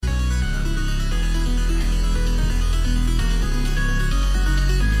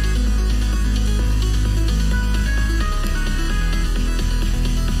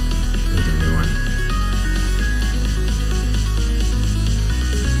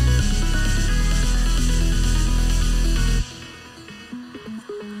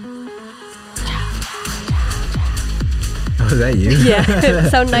that you? Yeah.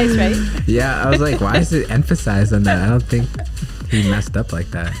 Sound nice, right? Yeah, I was like, why is it emphasized on that? I don't think he messed up like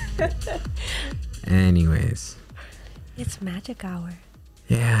that. Anyways. It's magic hour.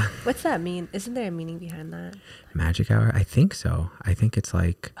 Yeah. What's that mean? Isn't there a meaning behind that? Magic hour? I think so. I think it's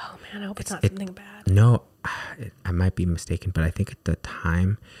like... Oh, man, I hope it's not something bad. No, I might be mistaken, but I think at the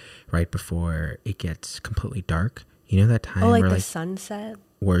time right before it gets completely dark, you know that time like where the like sunset?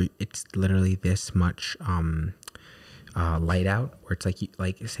 where it's literally this much light out, where it's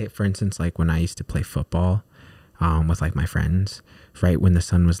like say for instance, like when I used to play football with like my friends, right when the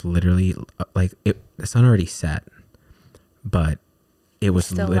sun was literally the sun already set, but it was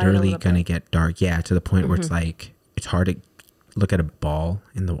Still literally gonna get dark. Yeah, to the point where it's like it's hard to look at a ball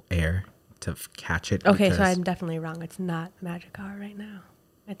in the air to catch it. Okay, so I'm definitely wrong. It's not magic hour right now.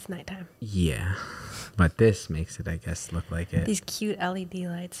 It's nighttime. Yeah, but this makes it, I guess, look like it. These cute LED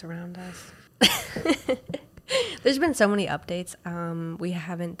lights around us. There's been so many updates. We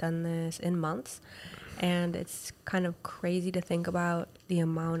haven't done this in months, and it's kind of crazy to think about the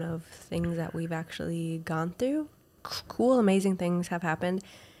amount of things that we've actually gone through. Cool, amazing things have happened.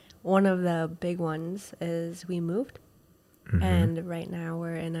 One of the big ones is we moved. Mm-hmm. And right now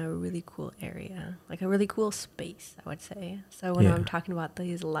we're in a really cool area, like a really cool space, I would say. So when I'm talking about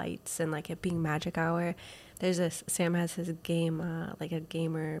these lights and like it being magic hour, Sam has his game, like a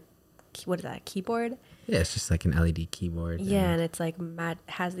gamer, what is that, keyboard? Yeah, it's just like an LED keyboard. Yeah, and it's like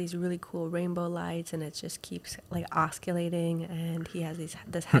has these really cool rainbow lights, and it just keeps like oscillating. And he has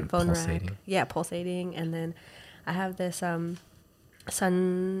this headphone rack, pulsating. And then I have this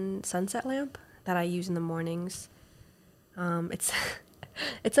sunset lamp that I use in the mornings.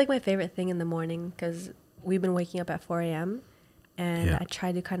 It's like my favorite thing in the morning because we've been waking up at 4 a.m. and I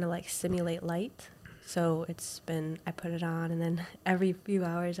try to kind of like simulate light. So I put it on, and then every few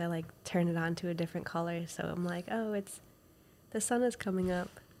hours I like turn it on to a different color. So I'm like, oh, the sun is coming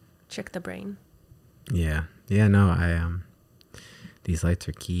up. Trick the brain. Yeah. Yeah, no, these lights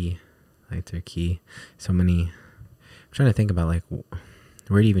are key. So many, I'm trying to think about like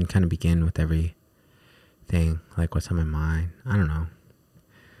where to even kind of begin with every thing, like what's on my mind. I don't know.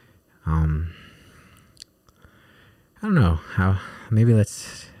 I don't know how. Maybe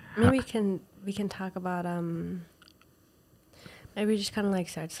we can talk about maybe just kind of like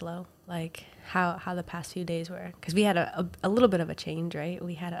start slow, like how the past few days were, because we had a little bit of a change, right?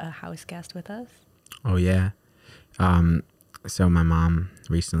 We had a house guest with us. Oh yeah. So my mom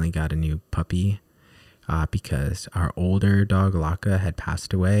recently got a new puppy because our older dog Laka had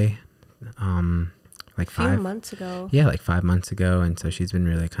passed away. Like a few months ago. Yeah, like 5 months ago. And so she's been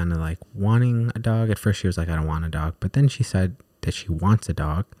really kind of like wanting a dog. At first she was like, I don't want a dog. But then she said that she wants a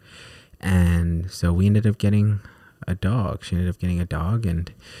dog. And so we ended up getting a dog. She ended up getting a dog,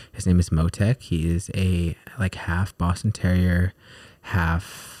 and his name is Motek. He is a like half Boston Terrier,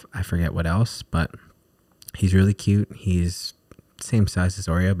 half, I forget what else, but he's really cute. He's same size as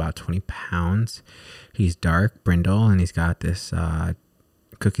Oreo, about 20 pounds. He's dark, brindle, and he's got this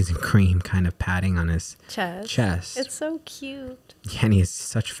cookies and cream kind of padding on his chest. It's so cute. Yeah, and he has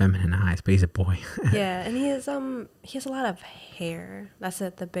such feminine eyes, but he's a boy. Yeah, and he has a lot of hair. That's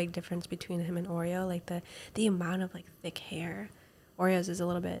the big difference between him and Oreo. Like the amount of like thick hair. Oreo's is a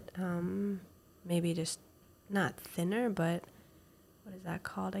little bit maybe just not thinner, but what is that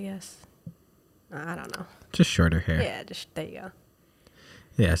called? I guess I don't know. Just shorter hair. Yeah, just there you go.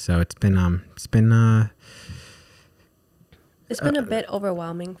 Yeah, so it's been a bit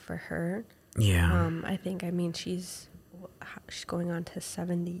overwhelming for her. Yeah. I think, she's going on to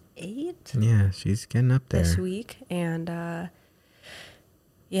 78. Yeah, she's getting up there this week, and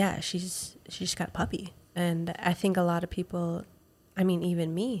she's got a puppy, and I think a lot of people,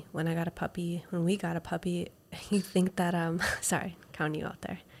 even me, when we got a puppy, you think that sorry, counting you out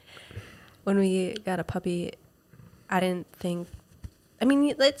there. When we got a puppy, I didn't think.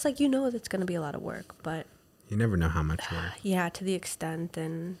 It's like it's going to be a lot of work, but. You never know how much work. Yeah, to the extent,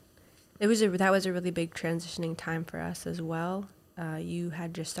 and that was a really big transitioning time for us as well. You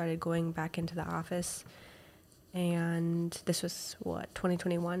had just started going back into the office, and this was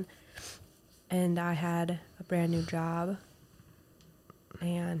 2021, and I had a brand new job,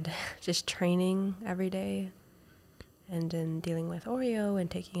 and just training every day, and then dealing with Oreo and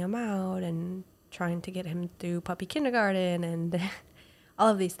taking him out and trying to get him through puppy kindergarten and. All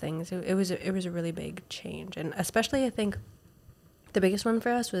of these things. It was a really big change, and especially I think the biggest one for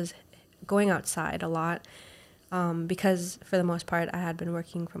us was going outside a lot, because for the most part I had been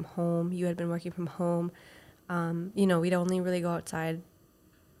working from home. You had been working from home. We'd only really go outside,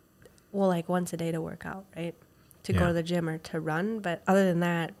 like once a day to work out, right? to go Yeah. to the gym or to run. But other than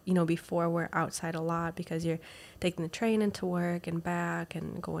that, you know, before we're outside a lot because you're taking the train into work and back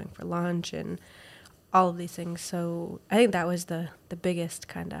and going for lunch and all of these things. So I think that was the biggest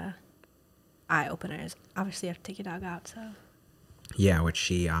kind of eye opener is obviously you have to take your dog out. So Yeah, which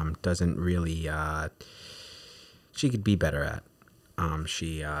she doesn't really she could be better at.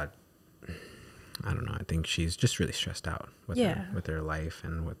 She I don't know, I think she's just really stressed out with Yeah. with her life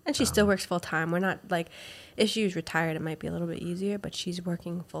and with and she still works full time. We're not like if she was retired, it might be a little bit easier, but she's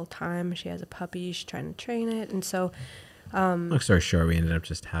working full time. She has a puppy. She's trying to train it, and so long story short, we ended up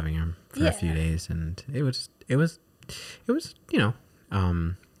just having her for a few Yeah. days, and it was you know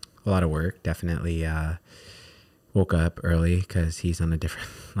a lot of work. Definitely woke up early because he's on a different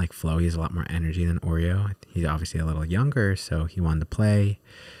like flow. He has a lot more energy than Oreo. He's obviously a little younger, so he wanted to play,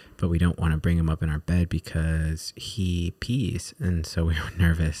 but we don't want to bring him up in our bed because he pees, and so we were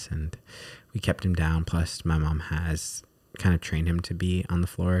nervous and we kept him down. Plus, my mom has kind of trained him to be on the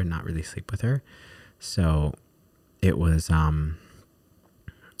floor and not really sleep with her, so it was a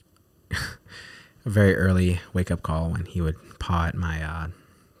very early wake up call when he would paw at my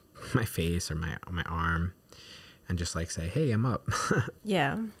my face or my arm and just like say, "Hey, I'm up."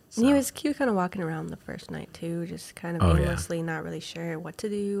 yeah. So- And he was kind of walking around the first night too, just kind of Oh, yeah. aimlessly, not really sure what to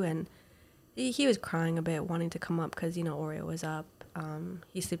do, and he was crying a bit, wanting to come up because you know Oreo was up.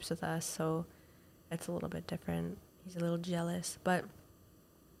 He sleeps with us, so it's a little bit different. He's a little jealous, but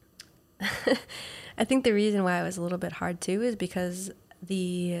I think the reason why it was a little bit hard too is because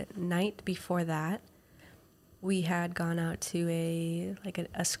the night before that, we had gone out to a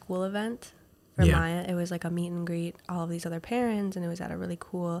school event for Yeah. Maya. It was like a meet and greet, all of these other parents, and it was at a really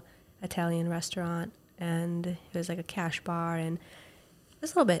cool Italian restaurant, and it was like a cash bar, and it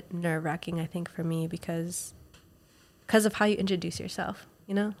was a little bit nerve wracking, I think, for me because of how you introduce yourself,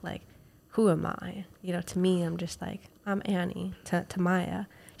 you know, like who am I? You know, to me, I'm just like I'm Annie. To Maya,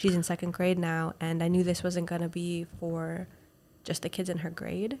 she's in second grade now, and I knew this wasn't gonna be for just the kids in her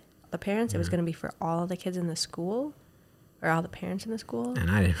grade, the parents. It was gonna be for all the kids in the school, or all the parents in the school. And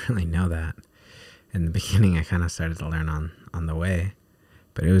I didn't really know that. In the beginning, I kind of started to learn on the way.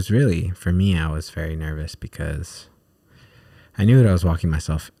 But it was really, for me, I was very nervous because I knew what I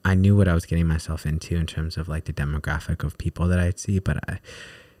was I knew what I was getting myself into in terms of like the demographic of people that I'd see. But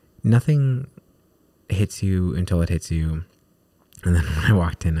nothing hits you until it hits you. And then when I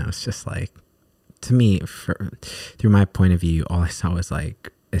walked in, I was just like, to me, through my point of view, all I saw was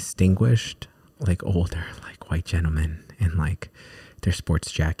like distinguished, like older, like white gentlemen in like their sports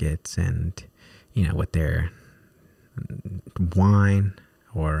jackets and, you know, with their wine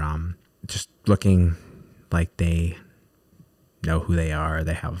or just looking like they know who they are.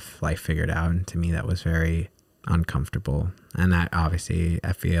 They have life figured out. And to me, that was very uncomfortable. And I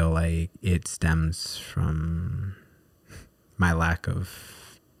feel like it stems from my lack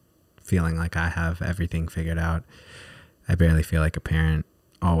of feeling like I have everything figured out. I barely feel like a parent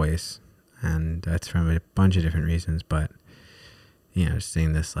always. And that's from a bunch of different reasons. But, you know, just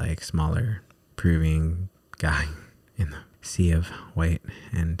seeing this like smaller, proving guy in the sea of white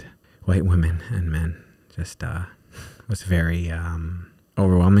women and men just was very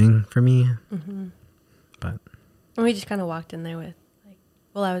overwhelming for me. Mm-hmm. But And we just kind of walked in there with like,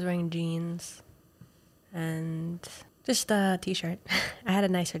 well, I was wearing jeans and just a t-shirt. I had a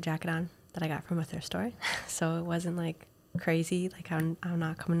nicer jacket on that I got from a thrift store, so it wasn't like crazy. Like I'm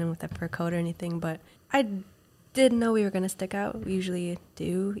not coming in with a fur coat or anything, but I did know we were gonna stick out. We usually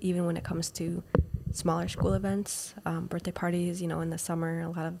do, even when it comes to smaller school events, birthday parties. You know, in the summer, a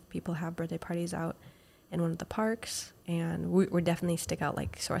lot of people have birthday parties out in one of the parks, and we're definitely stick out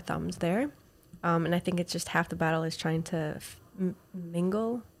like sore thumbs there. And I think it's just half the battle is trying to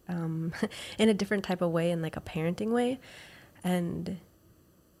mingle in a different type of way, in like a parenting way. And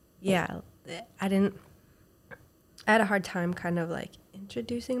yeah, I had a hard time kind of like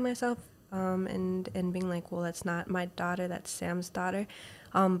introducing myself and being like, well, that's not my daughter, that's Sam's daughter.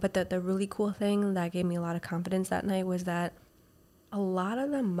 But the really cool thing that gave me a lot of confidence that night was that a lot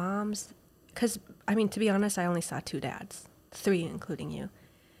of the moms, because I mean, to be honest, I only saw 2 dads, 3 including you.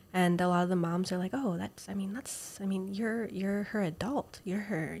 And a lot of the moms are like, oh, you're her adult. You're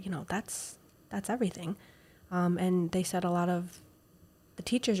her, you know, that's everything. And they said a lot of the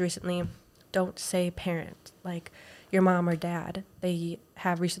teachers recently don't say parent, like your mom or dad. They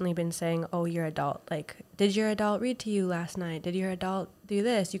have recently been saying, oh, your adult. Like, did your adult read to you last night? Did your adult do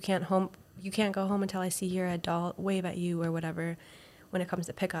this? You can't go home until I see your adult wave at you or whatever when it comes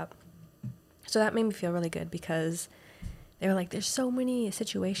to pickup. So that made me feel really good because they were like, there's so many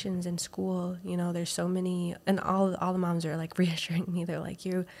situations in school, you know, there's so many, and all the moms are like reassuring me. They're like,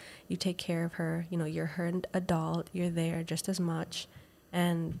 you take care of her, you know, you're her adult, you're there just as much.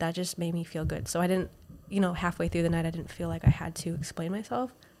 And that just made me feel good. So I didn't, you know, halfway through the night, I didn't feel like I had to explain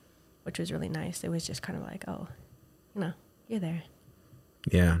myself, which was really nice. It was just kind of like, oh, you know, you're there.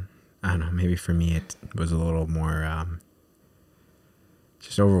 Yeah. I don't know. Maybe for me, it was a little more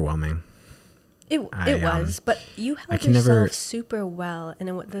just overwhelming. It was, but you held yourself super well. And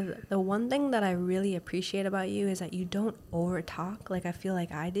the one thing that I really appreciate about you is that you don't over talk like I feel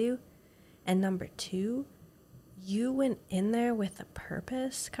like I do. And number two, you went in there with a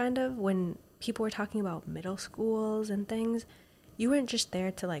purpose, kind of, when people were talking about middle schools and things. You weren't just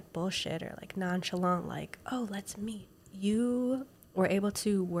there to like bullshit or like nonchalant, like, oh, let's meet. You were able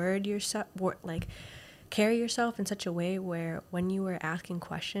to carry yourself in such a way where when you were asking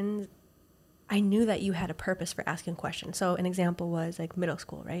questions, I knew that you had a purpose for asking questions. So an example was like middle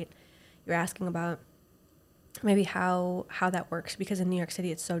school, right? You're asking about maybe how that works, because in New York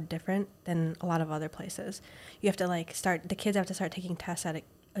City it's so different than a lot of other places. You have to the kids have to start taking tests at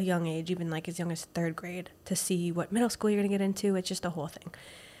a young age, even like as young as 3rd grade, to see what middle school you're going to get into. It's just a whole thing.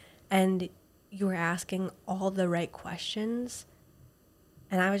 And you were asking all the right questions,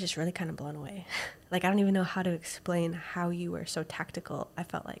 and I was just really kind of blown away. Like, I don't even know how to explain how you were so tactical, I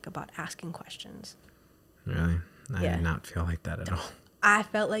felt like, about asking questions. Really? I did not feel like that at all. I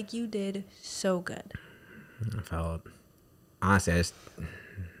felt like you did so good. Honestly,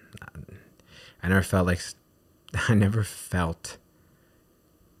 I never felt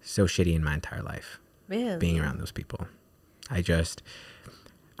so shitty in my entire life. Really? Being around those people. I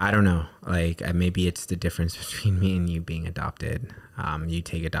don't know. Like, maybe it's the difference between me and you being adopted. You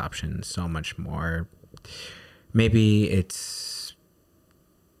take adoption so much more. Maybe it's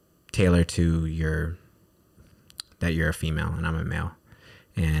tailored to that you're a female and I'm a male.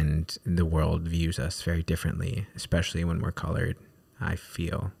 And the world views us very differently, especially when we're colored. I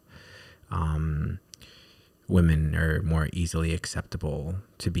feel women are more easily acceptable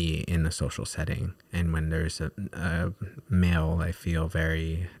to be in a social setting. And when there's a male, I feel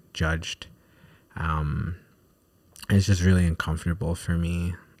very judged. It's just really uncomfortable for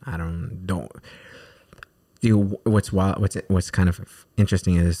me. What's kind of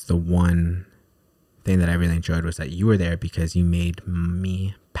interesting is the one thing that I really enjoyed was that you were there because you made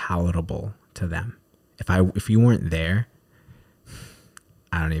me palatable to them. If you weren't there,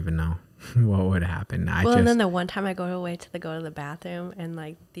 I don't even know what would happen. And then the one time I go to the bathroom and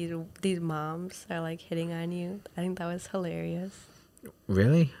like these moms are like hitting on you. I think that was hilarious.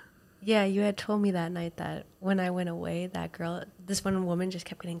 Really? Yeah, you had told me that night that when I went away, this one woman just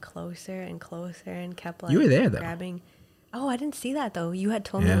kept getting closer and closer and kept like, you were there though. Grabbing. Oh, I didn't see that though. You had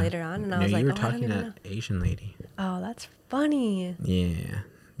told me later on, and I was like, you were talking to that Asian lady. Oh, that's funny. Yeah.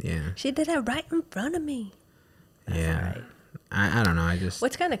 She did it right in front of me. That's yeah. Right. I don't know.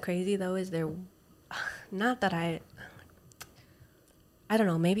 What's kind of crazy though is not that I don't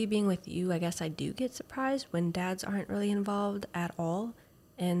know, maybe being with you, I guess I do get surprised when dads aren't really involved at all.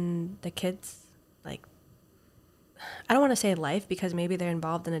 And the kids, like, I don't want to say life because maybe they're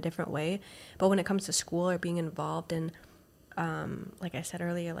involved in a different way. But when it comes to school or being involved in, like I said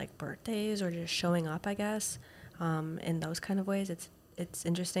earlier, like birthdays or just showing up, I guess, in those kind of ways, it's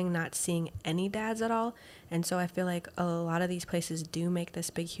interesting not seeing any dads at all. And so I feel like a lot of these places do make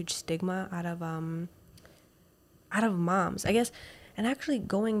this big, huge stigma out of moms, I guess. And actually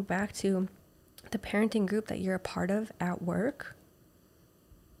going back to the parenting group that you're a part of at work,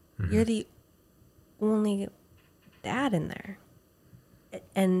 mm-hmm. You're the only dad in there.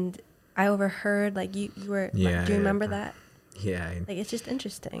 And I overheard, like, you were, do you remember that? Yeah. Like, it's just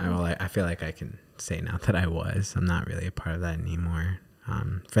interesting. I feel like I can say now that I'm not really a part of that anymore.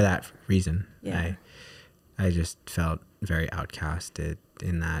 For that reason. Yeah. I just felt very outcasted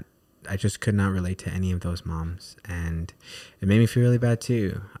in that I just could not relate to any of those moms. And it made me feel really bad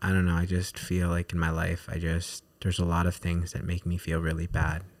too. I don't know. I just feel like in my life, there's a lot of things that make me feel really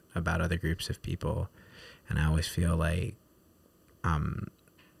bad about other groups of people. And I always feel like,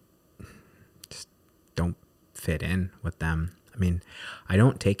 just don't fit in with them. I mean, I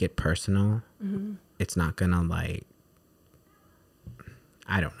don't take it personal. Mm-hmm. It's not gonna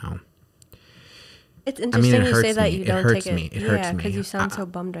I don't know. It's interesting you say that you don't take it. It hurts me. Because you sound so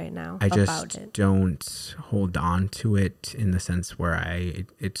bummed right now I about just it. Don't hold on to it in the sense where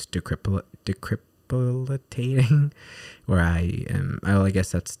it's decrippitating, where I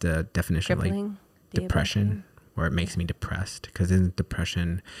guess that's the definition of like depression, or it makes me depressed, because in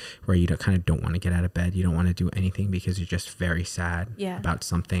depression where you kind of don't want to get out of bed, you don't want to do anything because you're just very sad Yeah. about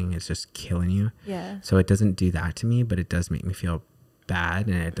something. It's just killing you. Yeah. So it doesn't do that to me, but it does make me feel bad,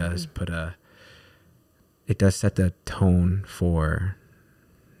 and it does it does set the tone for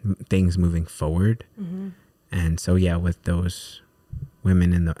things moving forward. And so yeah, with those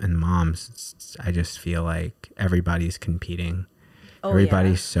women and moms, I just feel like everybody's competing.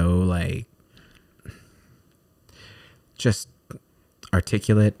 Everybody's so like just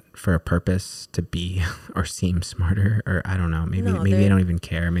articulate for a purpose to be or seem smarter, or I don't know, maybe they don't even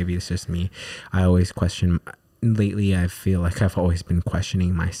care. Maybe it's just me. I always question. Lately I feel like I've always been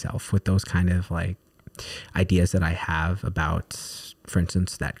questioning myself with those kind of like ideas that I have about, for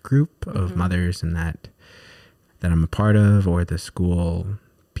instance, that group of mothers and that I'm a part of, or the school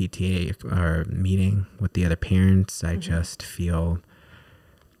PTA or meeting with the other parents. I just feel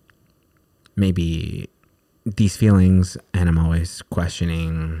maybe these feelings, and I'm always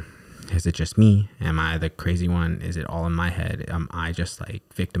questioning, is it just me? Am I the crazy one? Is it all in my head? Am I just like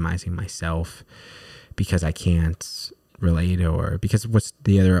victimizing myself because I can't relate, or because what's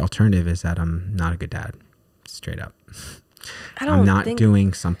the other alternative is that I'm not a good dad, straight up. I'm not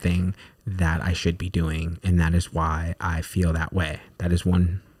doing something that I should be doing, and that is why I feel that way. That is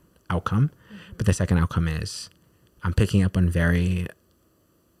one outcome. But the second outcome is I'm picking up on very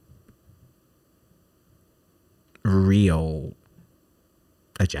real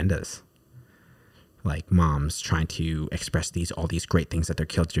agendas, like moms trying to express all these great things that their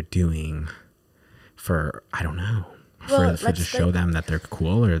kids are doing for, I don't know, for to show them that they're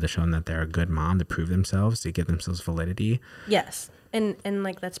cool, or to show them that they're a good mom, to prove themselves, to give themselves validity. Yes. And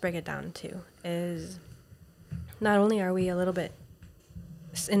like, let's break it down too, is not only are we a little bit,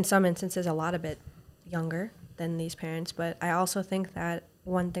 in some instances, a lot of bit younger than these parents, but I also think that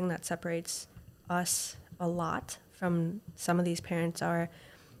one thing that separates us a lot from some of these parents are,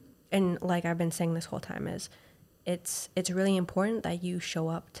 and like I've been saying this whole time, is it's really important that you show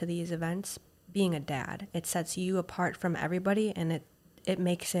up to these events being a dad. It sets you apart from everybody, and it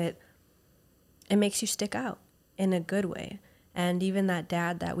makes you stick out in a good way. And even that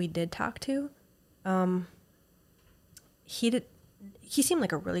dad that we did talk to, he seemed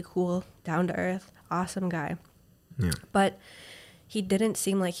like a really cool, down to earth, awesome guy. Yeah. But he didn't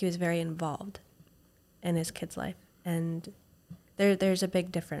seem like he was very involved in his kid's life, and there's a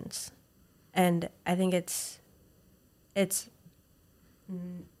big difference. And I think it's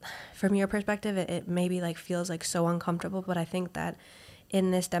from your perspective, it maybe like feels like so uncomfortable, but I think that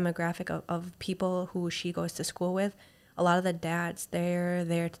in this demographic of people who she goes to school with, a lot of the dads, they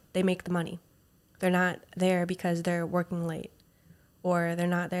make the money. They're not there because they're working late, or they're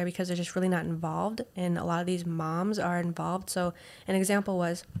not there because they're just really not involved. And a lot of these moms are involved. So an example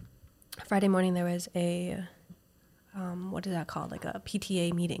was Friday morning, there was a, what is that called? Like a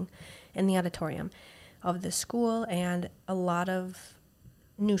PTA meeting in the auditorium of the school. And a lot of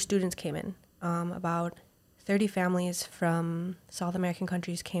new students came in. About 30 families from South American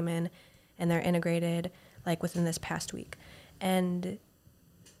countries came in, and they're integrated like within this past week. And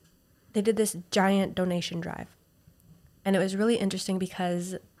they did this giant donation drive. And it was really interesting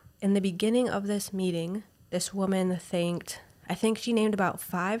because in the beginning of this meeting, this woman thanked, I think she named about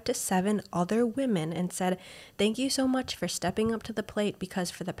 5 to 7 other women and said, "Thank you so much for stepping up to the plate, because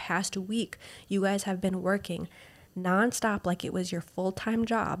for the past week, you guys have been working nonstop like it was your full-time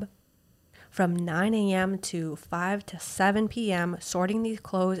job from 9 a.m. to 5 to 7 p.m. sorting these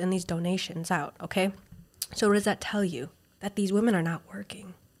clothes and these donations out," okay? So what does that tell you? That these women are not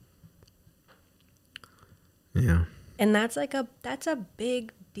working. Yeah. And that's a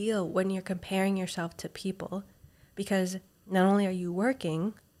big deal when you're comparing yourself to people, because not only are you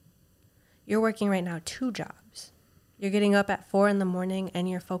working, you're working right now 2 jobs. You're getting up at 4 in the morning and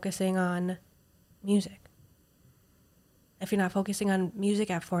you're focusing on music. If you're not focusing on music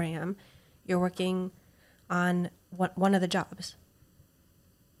at 4 a.m., you're working on one of the jobs.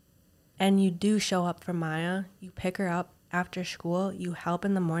 And you do show up for Maya. You pick her up after school. You help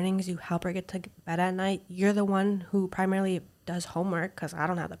in the mornings. You help her get to bed at night. You're the one who primarily does homework, because I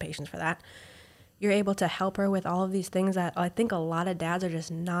don't have the patience for that. You're able to help her with all of these things that I think a lot of dads are just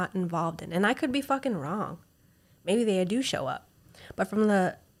not involved in. And I could be fucking wrong. Maybe they do show up. But from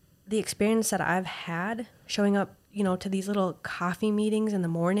the experience that I've had showing up, to these little coffee meetings in the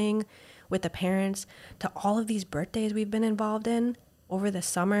morning with the parents, to all of these birthdays we've been involved in over the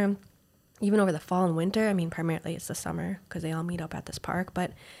summer, even over the fall and winter. I mean, primarily it's the summer because they all meet up at this park.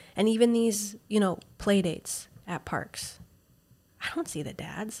 And even these, play dates at parks, I don't see the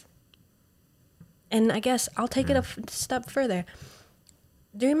dads. And I guess I'll take it a step further.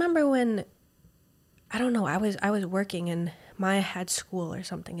 Do you remember when I don't know. I was working and Maya had school or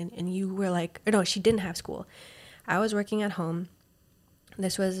something, and you were like, or no, she didn't have school. I was working at home.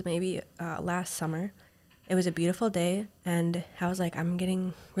 This was maybe last summer. It was a beautiful day, and I was like, I'm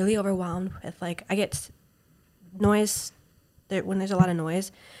getting really overwhelmed with like I get noise. When there's a lot of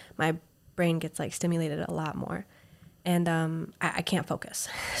noise, my brain gets like stimulated a lot more, and I can't focus.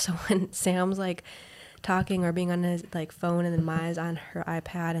 So when Sam's like talking or being on his like phone, and then Maya's on her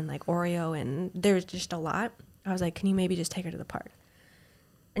iPad and like Oreo, and there's just a lot. I was like, can you maybe just take her to the park?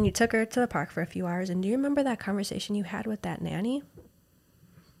 And you took her to the park for a few hours. And do you remember that conversation you had with that nanny?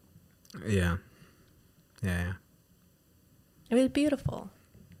 Yeah. Yeah. It was beautiful.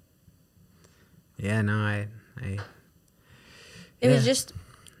 Yeah, no, It was just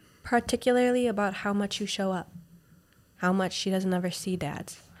particularly about how much you show up, how much she doesn't ever see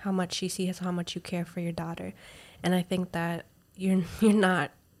dads, how much she sees how much you care for your daughter. And I think that you're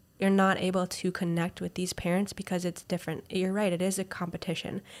not able to connect with these parents because it's different. You're right, it is a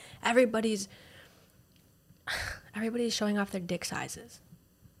competition. Everybody's showing off their dick sizes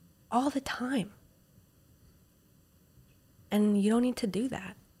all the time. And you don't need to do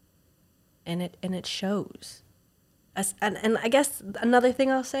that. And it shows. And I guess another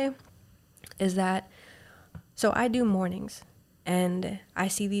thing I'll say is that, so I do mornings, and I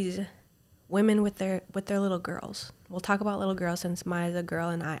see these women with their little girls. We'll talk about little girls since Maya's a girl,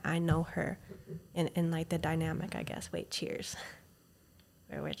 and I know her in like the dynamic, I guess. Wait, cheers.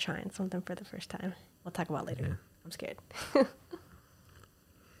 We're trying something for the first time. We'll talk about it later. Yeah. I'm scared.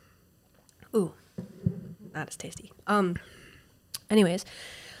 Ooh, not as tasty. Anyways,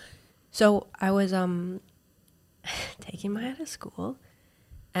 so I was taking Maya to school,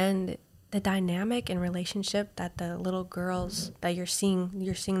 and the dynamic and relationship that the little girls that you're seeing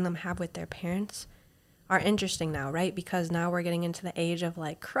them have with their parents are interesting now, right? Because now we're getting into the age of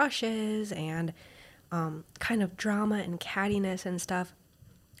like crushes and kind of drama and cattiness and stuff,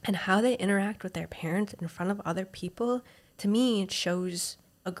 and how they interact with their parents in front of other people. To me, it shows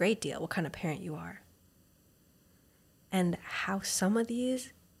a great deal what kind of parent you are, and how some of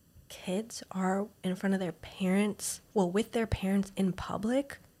these kids are in front of their parents, well, with their parents in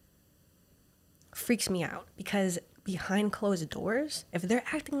public, freaks me out. Because behind closed doors, if they're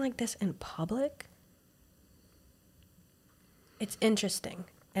acting like this in public, it's interesting.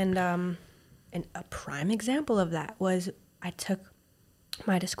 And a prime example of that was I took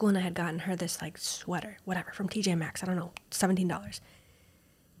Maya to school, and I had gotten her this like sweater, whatever, from TJ Maxx, I don't know, $17.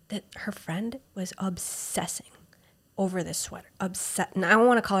 That her friend was obsessing over this sweater. And I don't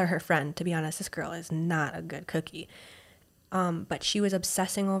want to call her friend, to be honest. This girl is not a good cookie. But she was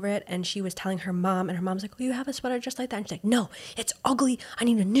obsessing over it, and she was telling her mom, and her mom's like, "Oh, you have a sweater just like that?" And she's like, "No, it's ugly. I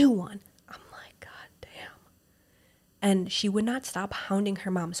need a new one." I'm like, God damn. And she would not stop hounding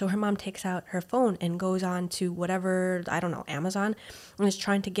her mom. So her mom takes out her phone and goes on to whatever, I don't know, Amazon, and is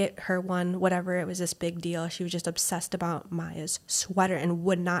trying to get her one, whatever. It was this big deal. She was just obsessed about Maya's sweater and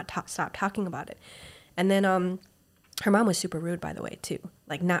would not stop talking about it. And then her mom was super rude, by the way, too.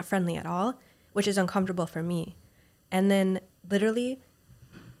 Like, not friendly at all, which is uncomfortable for me. And then, literally,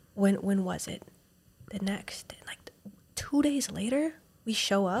 when was it? The next, like, 2 days later, we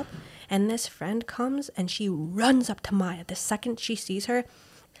show up, and this friend comes, and she runs up to Maya. The second she sees her,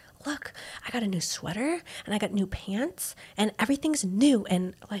 "Look, I got a new sweater, and I got new pants, and everything's new."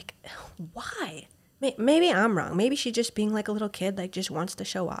 And, like, why? Maybe I'm wrong. Maybe she's just being like a little kid, like just wants to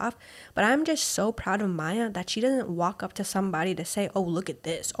show off. But I'm just so proud of Maya that she doesn't walk up to somebody to say, "Oh, look at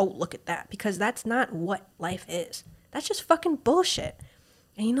this. Oh, look at that." Because that's not what life is. That's just fucking bullshit.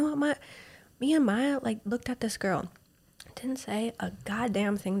 And you know what, me and Maya like looked at this girl, didn't say a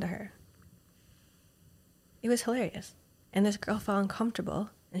goddamn thing to her. It was hilarious. And this girl felt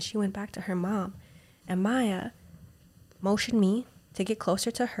uncomfortable, and she went back to her mom. And Maya motioned me to get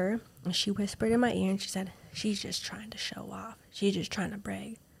closer to her, and she whispered in my ear, and she said, "She's just trying to show off. She's just trying to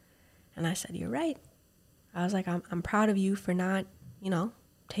brag." And I said, "You're right." I was like, I'm proud of you for not,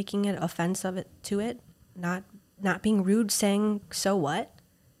 taking it offensive to it, not being rude, saying, "So what?"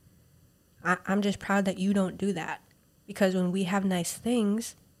 I'm just proud that you don't do that. Because when we have nice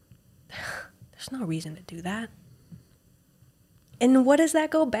things, there's no reason to do that. And what does that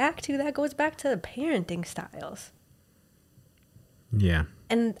go back to? That goes back to the parenting styles. Yeah.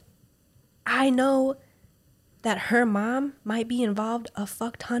 And I know that her mom might be involved a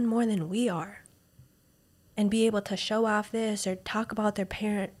fuck ton more than we are, and be able to show off this or talk about their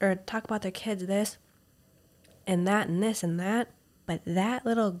parent or talk about their kids this and that and this and that. But that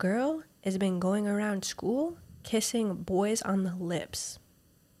little girl has been going around school kissing boys on the lips.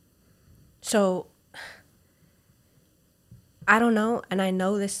 So I don't know, and I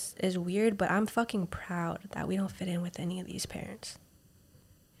know this is weird, but I'm fucking proud that we don't fit in with any of these parents.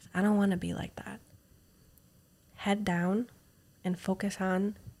 I don't want to be like that. Head down and focus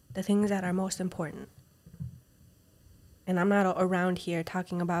on the things that are most important. And I'm not around here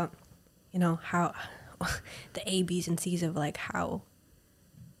talking about, you know, how the A, B's, and C's of like how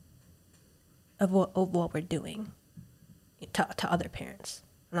of what we're doing to other parents.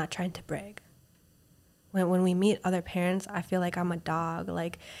 I'm not trying to brag. When we meet other parents, I feel like I'm a dog.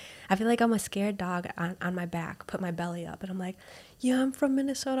 Like, I feel like I'm a scared dog on my back, put my belly up, and I'm like, yeah, I'm from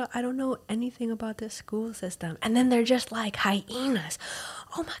Minnesota. I don't know anything about this school system. And then they're just like hyenas.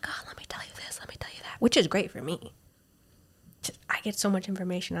 Oh my God, let me tell you this, let me tell you that, which is great for me. I get so much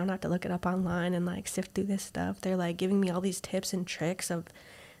information. I don't have to look it up online and like sift through this stuff. They're like giving me all these tips and tricks of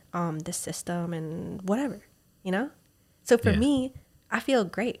the system and whatever, you know? So for me, I feel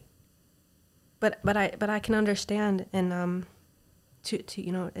great. But I can understand and to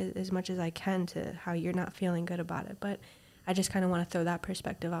you know, as much as I can, to how you're not feeling good about it. But I just kind of want to throw that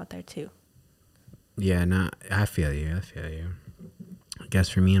perspective out there too. Yeah, no, I feel you. I guess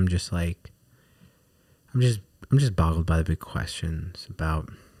for me, I'm just boggled by the big questions about.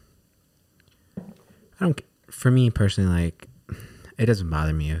 For me personally, like, it doesn't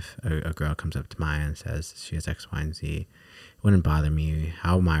bother me if a girl comes up to Maya and says she has X, Y, and Z. It wouldn't bother me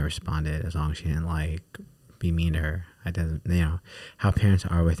how Maya responded, as long as she didn't like be mean to her. It doesn't, you know, how parents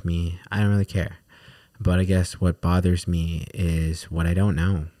are with me. I don't really care. But I guess what bothers me is what I don't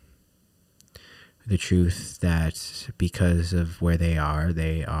know. The truth that because of where they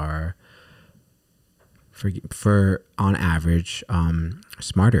are for on average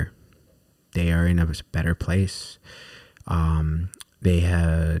smarter. They are in a better place. They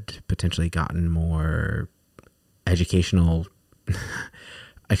had potentially gotten more educational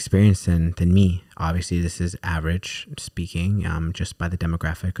experience than me. Obviously, this is average speaking, just by the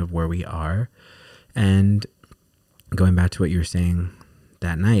demographic of where we are. And going back to what you were saying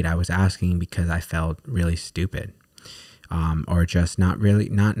that night, I was asking because I felt really stupid. Or just not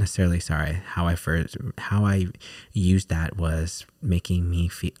necessarily sorry. How I used that was making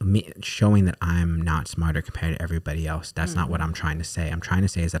me showing that I'm not smarter compared to everybody else. That's not what I'm trying to say. I'm trying to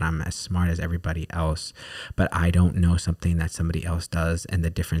say is that I'm as smart as everybody else, but I don't know something that somebody else does. And the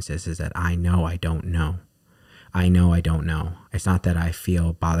difference is that I know I don't know. I know I don't know. It's not that I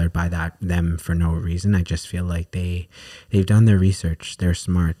feel bothered by them for no reason. I just feel like they've done their research. They're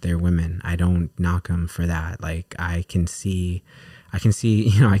smart. They're women. I don't knock them for that. Like, I can see,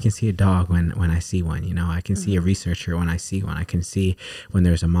 you know, I can see a dog when I see one, you know, I can see a researcher when I see one. I can see when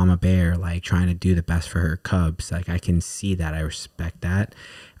there's a mama bear, like, trying to do the best for her cubs. Like, I can see that. I respect that.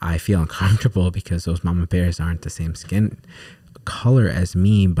 I feel uncomfortable because those mama bears aren't the same skin color as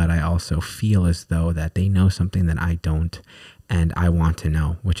me, but I also feel as though that they know something that I don't, and I want to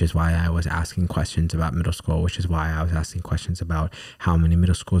know, which is why I was asking questions about middle school, which is why I was asking questions about how many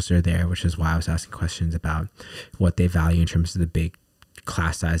middle schools are there, which is why I was asking questions about what they value in terms of the big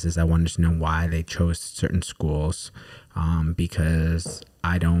class sizes. I wanted to know why they chose certain schools, because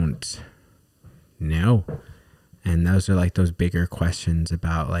I don't know. And those are like those bigger questions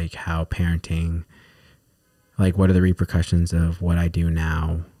about like how parenting, like, what are the repercussions of what I do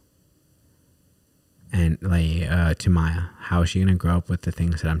now? And like, to Maya, how is she going to grow up with the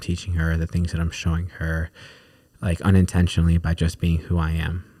things that I'm teaching her, the things that I'm showing her, like, unintentionally by just being who I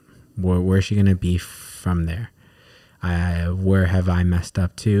am? Where is she going to be from there? Where have I messed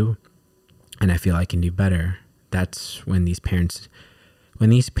up to? And I feel I can do better. That's when these parents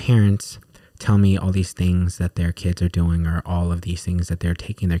tell me all these things that their kids are doing, or all of these things that they're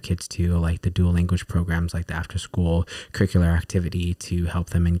taking their kids to, like the dual language programs, like the after school curricular activity to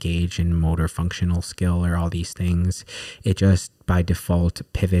help them engage in motor functional skill, or all these things. It just by default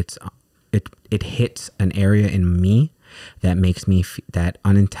pivots. It hits an area in me that makes me that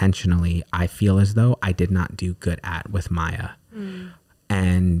unintentionally I feel as though I did not do good at with Maya.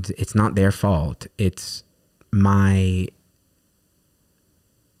 And it's not their fault. It's my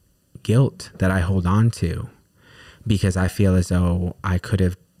guilt that I hold on to, because I feel as though I could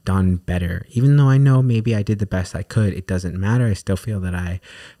have done better. Even though I know maybe I did the best I could, it doesn't matter. I still feel that I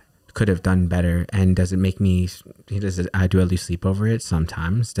could have done better. And does it make me, I do I lose sleep over it?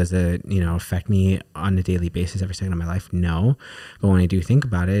 Sometimes. Does it, you know, affect me on a daily basis every second of my life? No. But when I do think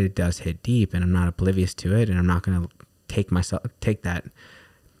about it, it does hit deep, and I'm not oblivious to it, and I'm not going to take that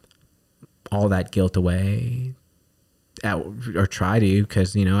all that guilt away, or try to,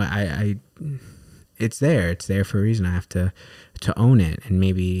 because, you know, I it's there for a reason. I have to own it, and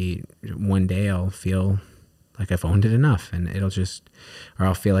maybe one day I'll feel Like I've owned it enough, and it'll just, or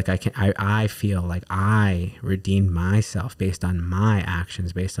I'll feel like I feel like I redeemed myself based on my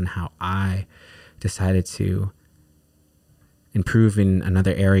actions, based on how I decided to improve in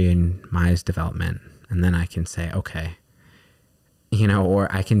another area in Maya's development. And then I can say, okay,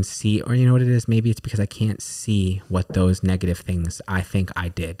 or I can see, or you know what it is? Maybe it's because I can't see what those negative things I think I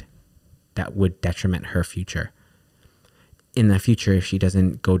did that would detriment her future. In the future, if she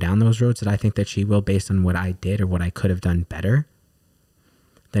doesn't go down those roads that I think that she will based on what I did or what I could have done better,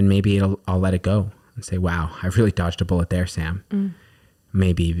 then maybe I'll let it go and say, wow, I really dodged a bullet there, Sam.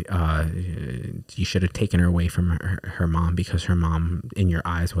 Maybe you should have taken her away from her mom because her mom, in your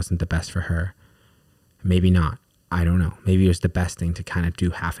eyes, wasn't the best for her. Maybe not. I don't know. Maybe it was the best thing to kind of do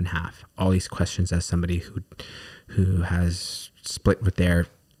half and half. All these questions as somebody who has split with their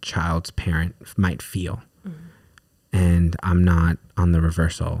child's parent might feel. And I'm not on the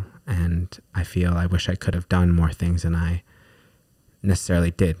reversal. And I feel I wish I could have done more things than I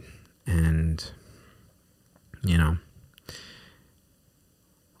necessarily did. And,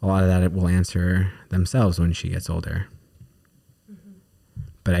 a lot of that it will answer themselves when she gets older.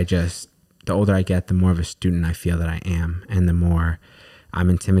 But the older I get, the more of a student I feel that I am. And the more I'm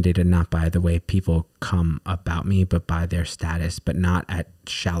intimidated, not by the way people come about me, but by their status, but not at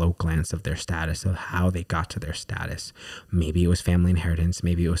shallow glance of their status, of how they got to their status. Maybe it was family inheritance.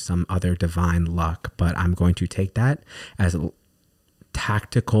 Maybe it was some other divine luck, but I'm going to take that as a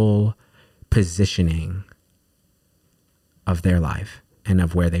tactical positioning of their life and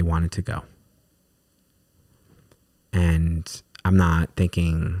of where they wanted to go. And I'm not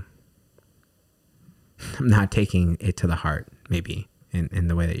taking it to the heart, maybe. In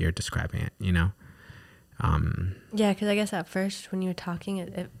the way that you're describing it, Yeah, because I guess at first when you were talking,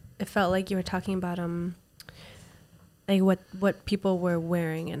 it felt like you were talking about like what people were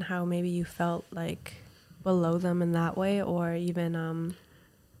wearing and how maybe you felt like below them in that way, or even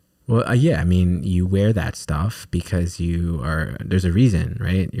Well, yeah, I mean, you wear that stuff because there's a reason,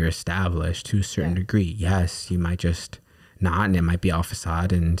 right? You're established to a certain degree. Yes, you might just not, and it might be all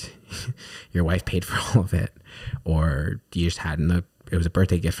facade, and your wife paid for all of it, or you just it was a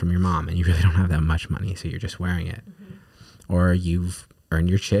birthday gift from your mom and you really don't have that much money, so you're just wearing it. Or you've earned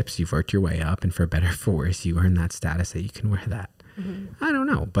your chips, you've worked your way up, and for better or for worse, you earn that status that you can wear that. I don't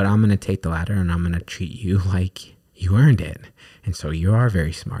know, but I'm going to take the latter and I'm going to treat you like you earned it. And so you are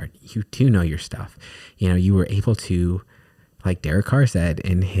very smart. You do know your stuff. You were able to, like Derek Carr said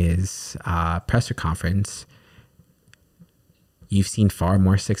in his presser conference, you've seen far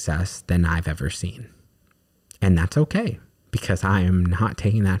more success than I've ever seen. And that's okay, because I am not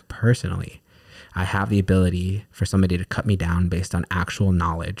taking that personally. I have the ability for somebody to cut me down based on actual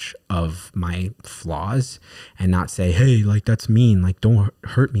knowledge of my flaws and not say, hey, like, that's mean. Like, don't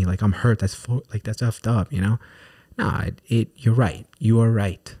hurt me. Like, I'm hurt. That's effed up, No, you're right. You are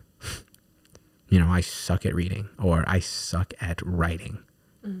right. I suck at reading, or I suck at writing.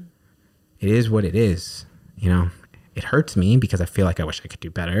 It is what it is, It hurts me because I feel like I wish I could do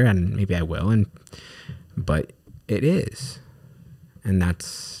better, and maybe I will, but it is. And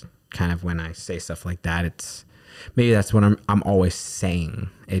that's kind of when I say stuff like that, maybe that's what I'm always saying.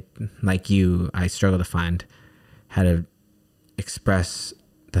 It, like you, I struggle to find how to express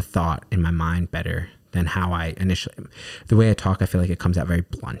the thought in my mind better than how the way I talk, I feel like it comes out very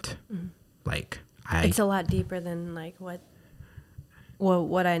blunt. It's a lot deeper than like what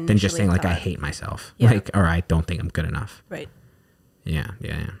I initially than just saying like thought. I hate myself, or I don't think I'm good enough. Right. Yeah.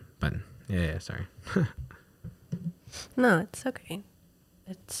 But yeah. Sorry. No, it's okay.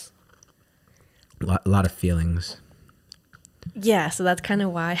 It's a lot of feelings. Yeah, so that's kind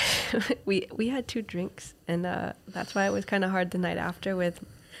of why we had 2 drinks, and that's why it was kind of hard the night after with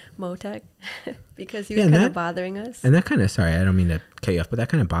Motec because he was kind of bothering us. And that kind of, sorry, I don't mean to cut you off, but that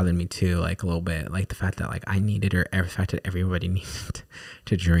kind of bothered me too, like a little bit, like the fact that like I needed, or the fact that everybody needed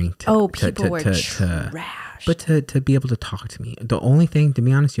to drink. People were trash. But to be able to talk to me. The only thing, to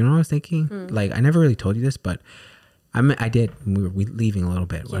be honest, what I was thinking? Like, I never really told you this, but I did. We were leaving a little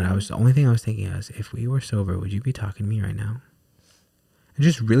bit. But the only thing I was thinking was, if we were sober, would you be talking to me right now? And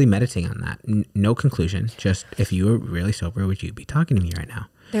just really meditating on that. No conclusion. Just, if you were really sober, would you be talking to me right now?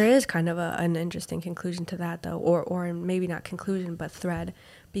 There is kind of an interesting conclusion to that, though, or maybe not conclusion, but thread,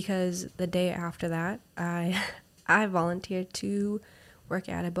 because the day after that, I volunteered to work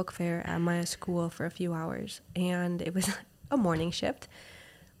at a book fair at my school for a few hours, and it was a morning shift,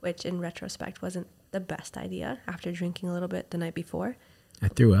 which in retrospect wasn't the best idea after drinking a little bit the night before. I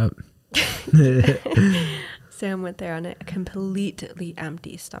threw up. Sam went there on a completely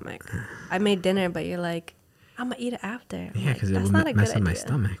empty stomach. I made dinner, but you're like, I'm gonna eat it after. Yeah, because it would mess up my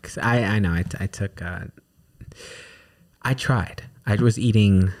stomach. I know. I took I tried. I was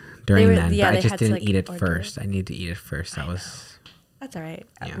eating during then, yeah, but I they just had to, didn't like, eat it order first. it. I needed to eat it first. That was That's all right.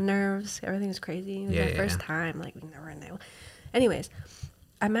 Yeah. Nerves, everything's crazy. It was Yeah, my yeah, first yeah. time, like, never knew. Anyways,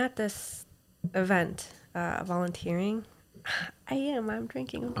 I'm at this event, volunteering. I'm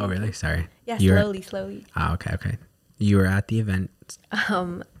drinking. I'm Oh, really? drinking. Sorry. Yeah, You're slowly. Oh, okay. You were at the event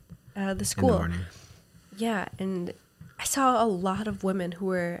The in the school. morning. Yeah, and I saw a lot of women who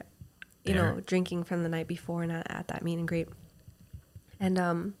were, There? drinking from the night before and at that meet and greet.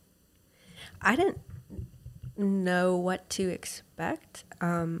 And I didn't know what to expect.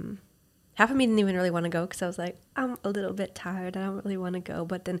 Half of me didn't even really want to go because I was like, I'm a little bit tired. I don't really want to go.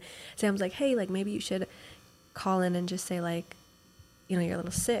 But then Sam's like, hey, like, maybe you should call in and just say, like, you're a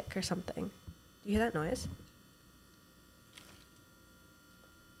little sick or something. Do you hear that noise?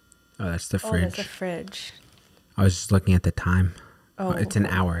 Oh, that's the Oh, that's fridge. a fridge. I was just looking at the time. Oh, It's an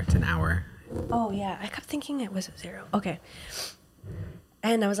hour. It's an hour. Oh, yeah. I kept thinking it was a 0. Okay.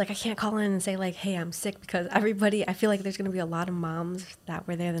 And I was like, I can't call in and say, like, hey, I'm sick, because everybody, I feel like there's going to be a lot of moms that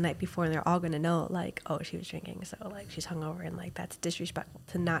were there the night before, and they're all going to know, like, oh, she was drinking. So, like, she's hungover, and, like, that's disrespectful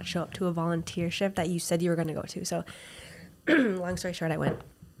to not show up to a volunteer shift that you said you were going to go to. So, long story short, I went.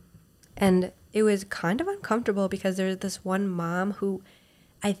 And it was kind of uncomfortable because there's this one mom who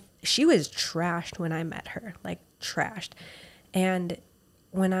she was trashed when I met her, like, trashed. And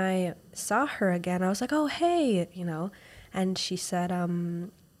when I saw her again, I was like, oh, hey, and she said,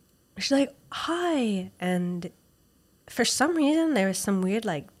 she's like, hi. And for some reason, there was some weird,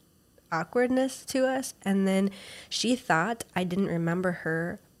 like, awkwardness to us. And then she thought I didn't remember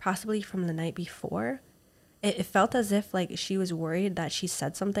her, possibly from the night before. It felt as if, like, she was worried that she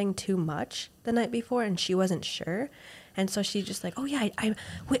said something too much the night before and she wasn't sure. And so she just like, oh, yeah,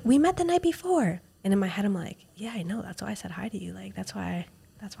 we met the night before. And in my head, I'm like, yeah, I know. That's why I said hi to you. Like, that's why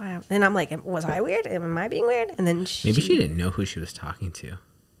and I'm like, was I weird? Am I being weird? And then Maybe she didn't know who she was talking to.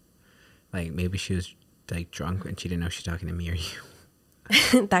 Like, maybe she was, like, drunk and she didn't know she was talking to me or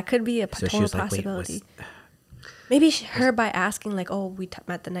you. That could be a So she total was like, possibility. Maybe her by asking, like, oh, we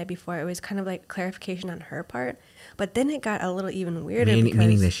met the night before, it was kind of like clarification on her part. But then it got a little even weirder.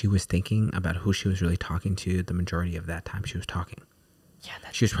 Meaning that she was thinking about who she was really talking to the majority of that time she was talking. Yeah,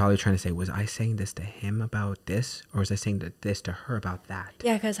 She was probably trying to say, was I saying this to him about this? Or was I saying this to her about that?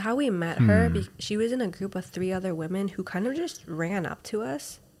 yeah, because how we met her, she was in a group of 3 other women who kind of just ran up to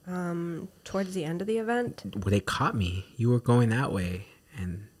us towards the end of the event. Well, they caught me. You were going that way.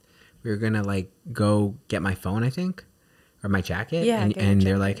 And we were going to, like, go get my phone, I think. Or my jacket. Yeah, And, get your and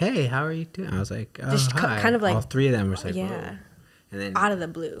they're jacket. like, hey, how are you doing? I was like, oh, Just hi. kind of like- all 3 of them were like, Yeah. whoa. And then Out of the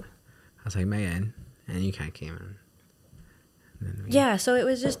blue. I was like, Megan. And you kind of came in. And then Yeah, so it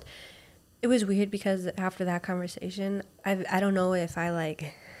was weird because after that conversation, I don't know if I,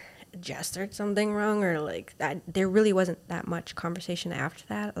 like, gestured something wrong or, like, that there really wasn't that much conversation after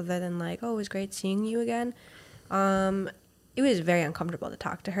that other than, like, oh, it was great seeing you again. It was very uncomfortable to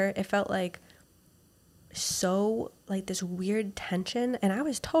talk to her. It felt like so, like, this weird tension, and I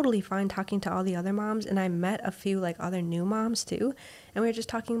was totally fine talking to all the other moms, and I met a few, like, other new moms too, and we were just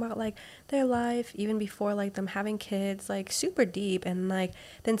talking about, like, their life even before, like, them having kids, like, super deep. And, like,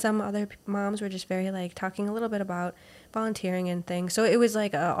 then some other moms were just very, like, talking a little bit about volunteering and things. So it was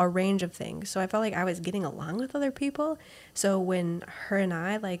like a range of things. So I felt like I was getting along with other people. So when her and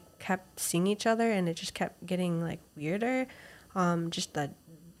I, like, kept seeing each other and it just kept getting, like, weirder, just the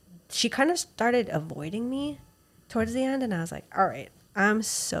she kind of started avoiding me towards the end, and I was like, all right, I'm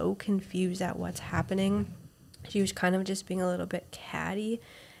so confused at what's happening. She was kind of just being a little bit catty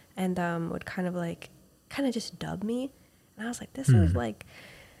and would kind of just dub me. And I was like, this is like,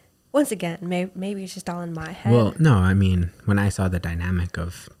 once again, maybe it's just all in my head. Well, no, I mean, when I saw the dynamic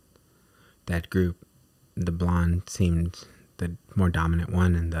of that group, the blonde seemed the more dominant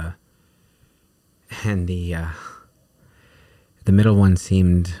one, and the middle one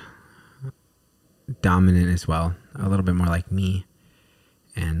seemed dominant as well, a little bit more like me.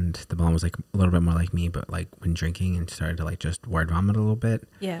 And the blonde was like a little bit more like me, but like when drinking and started to like just word vomit a little bit.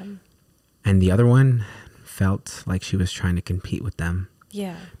 Yeah. And the other one felt like she was trying to compete with them.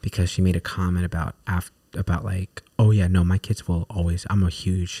 Yeah. Because she made a comment about like, oh yeah, no, my kids will always, I'm a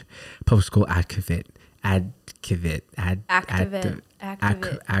huge public school advocate. Activate.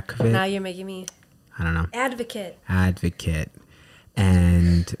 Now you're making me. I don't know. Advocate.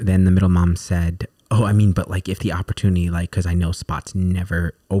 And then the middle mom said, oh, I mean, but like if the opportunity, like, because I know spots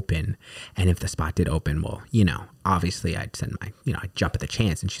never open. And if the spot did open, well, obviously I'd send I'd jump at the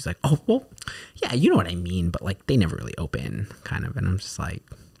chance. And she's like, oh, well, yeah, you know what I mean. But like they never really open kind of. And I'm just like,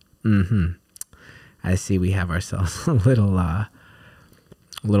 I see we have ourselves a little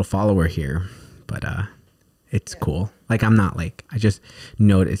follower here. But it's cool. Like, I'm not like, I just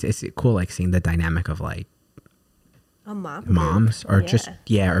notice it's cool, like seeing the dynamic of like A mom moms group. or just,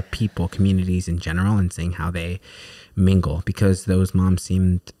 or people, communities in general, and seeing how they mingle, because those moms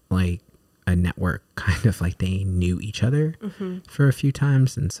seemed like a network, kind of like they knew each other for a few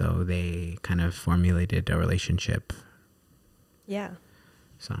times. And so they kind of formulated a relationship. Yeah.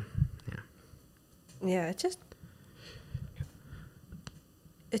 So, Yeah,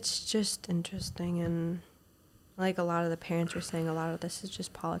 it's just interesting, and like a lot of the parents were saying, a lot of this is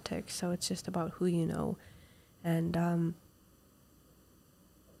just politics, so it's just about who you know, and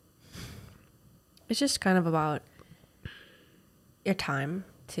it's just kind of about your time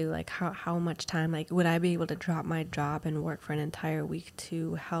too, like how much time, like would I be able to drop my job and work for an entire week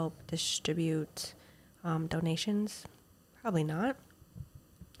to help distribute donations? Probably not.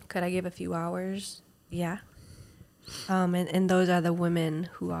 Could I give a few hours? Yeah. And those are the women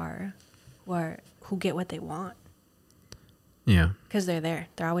who get what they want. yeah. Because they're there.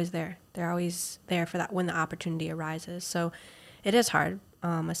 They're always there. They're always there for that when the opportunity arises. So it is hard,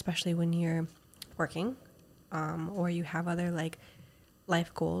 especially when you're working, or you have other like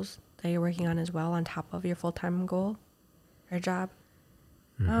life goals that you're working on as well on top of your full-time goal or job.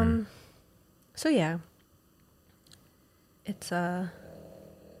 So yeah, it's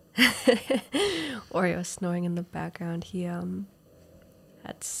Oreo snoring in the background. He had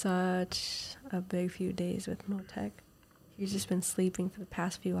such a big few days with Motec. He's just been sleeping for the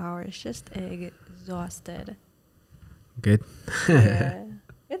past few hours, just exhausted. Good. Yeah,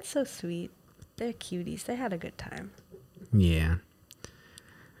 it's so sweet. They're cuties. They had a good time. Yeah.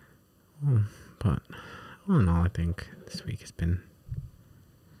 Well, but all in all, I think this week has been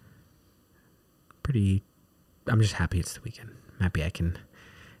pretty. I'm just happy it's the weekend. I'm happy I can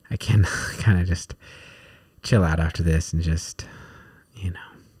kind of just chill out after this and just,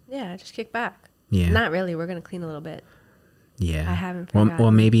 Yeah, just kick back. Yeah. Not really. We're gonna clean a little bit. Yeah. I haven't Well,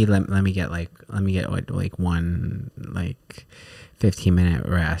 forgotten. maybe let me get one 15-minute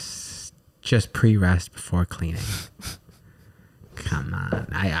rest, just pre-rest before cleaning. Come on.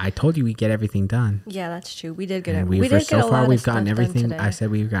 I told you we get everything done. Yeah, that's true. We did get And it. We did get so a far lot we've of gotten stuff everything. done today. I said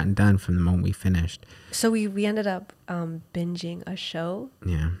we've gotten done from the moment we finished. So we ended up binging a show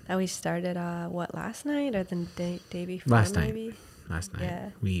Yeah. that we started last night or the day before? Last night. Maybe? Last night. Yeah.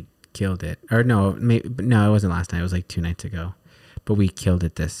 We killed it. Or no, it wasn't last night. It was like 2 nights ago. But we killed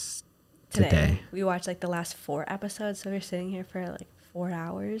it today. We watched like the last 4 episodes, so we're sitting here for like 4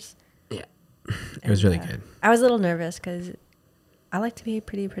 hours. Yeah. It was really good. I was a little nervous because I like to be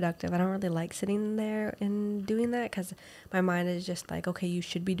pretty productive. I don't really like sitting there and doing that because my mind is just like, okay, you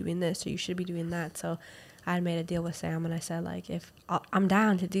should be doing this or you should be doing that. So I had made a deal with Sam and I said, like, if I'm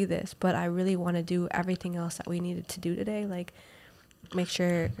down to do this, but I really want to do everything else that we needed to do today, like make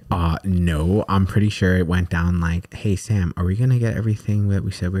sure. No, I'm pretty sure it went down like, hey, Sam, are we going to get everything that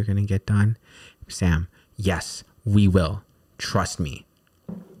we said we are going to get done? Sam, yes, we will. Trust me.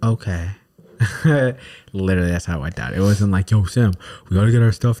 Okay. Literally, that's how it went down. It wasn't like, yo, Sam, we got to get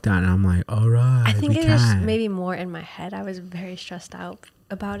our stuff done. And I'm like, all right. I think it was maybe more in my head. I was very stressed out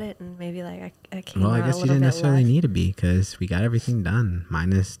about it, and maybe like I came Well, out I guess a you little didn't bit necessarily less. need to be because we got everything done,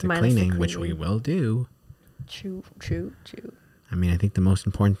 minus the cleaning, which we will do. True. I mean, I think the most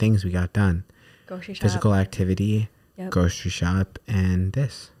important things we got done. Grocery shop. Physical activity, Yep. grocery shop, and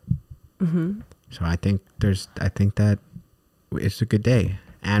this. Mm-hmm. So I think that it's a good day.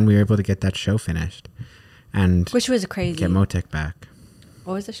 And we were able to get that show finished. And Which was crazy. get Motec back.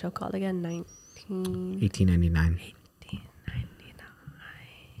 What was the show called again? 1899. 1899.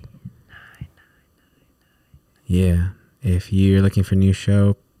 Yeah. If you're looking for a new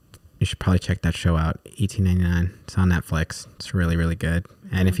show, you should probably check that show out. 1899. It's on Netflix. It's really, really good.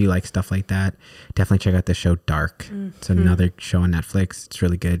 And if you like stuff like that, definitely check out the show Dark. It's another show on Netflix. It's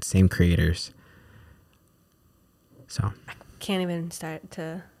really good. Same creators. So Can't even start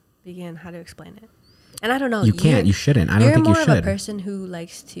to begin how to explain it. And I don't know. you can't. You shouldn't. I don't think you You're more of a should. person who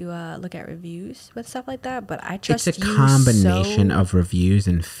likes to look at reviews with stuff like that, but I trust It's a you combination of reviews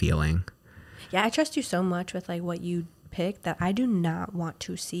and feeling. Yeah, I trust you so much with like what you pick that I do not want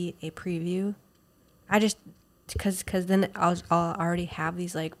to see a preview. I just because then I'll already have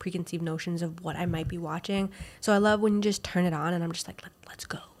these like preconceived notions of what I might be watching. So I love when you just turn it on and I'm just like, let's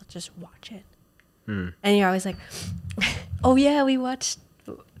go, let's just watch it. And you're always like, oh yeah, we watched.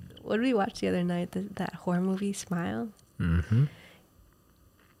 What did we watch the other night? That horror movie, Smile. Mm-hmm.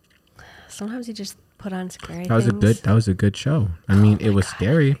 Sometimes you just put on scary That was a good show. I mean, it was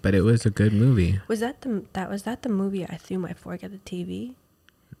scary, but it was a good movie. Was that the movie I threw my fork at the TV?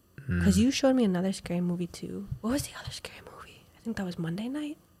 Because you showed me another scary movie too. What was the other scary movie? I think that was Monday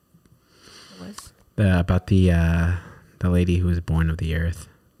night. It was. About the lady who was born of the earth.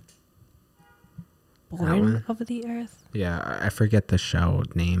 Born of the earth? Yeah, I forget the show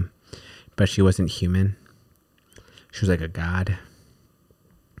name, but she wasn't human. She was like a god.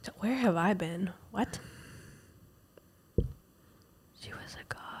 So where have I been? What? She was a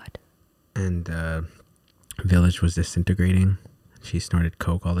god. And the village was disintegrating. She snorted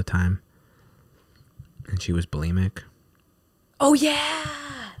coke all the time. And she was bulimic. Oh, yeah!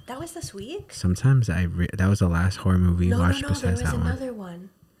 That was this week? Sometimes that was the last horror movie we watched besides there was that one. another one.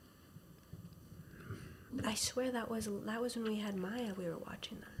 I swear that was when we had Maya. We were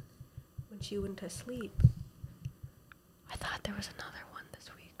watching that when she went to sleep. I thought there was another one this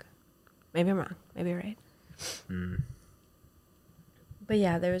week. Maybe I'm wrong. Maybe you're right. But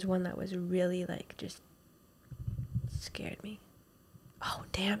yeah, there was one that was really like just scared me. Oh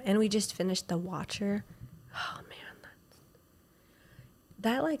damn! And we just finished The Watcher. Oh man,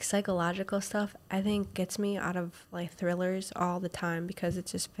 that like psychological stuff I think gets me out of like thrillers all the time because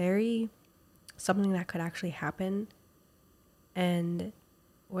it's just very something that could actually happen. And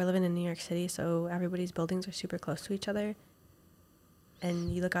we're living in New York City, so everybody's buildings are super close to each other.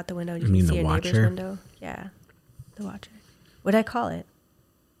 And you look out the window and you can see your neighbor's window. Yeah, The Watcher. What did I call it?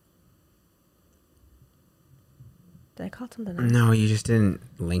 Did I call it something else? No, you just didn't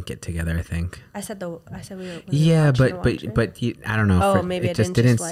link it together, I think. I said we were. Yeah, watching The Watcher. but I don't know. Oh, maybe it I just didn't didn't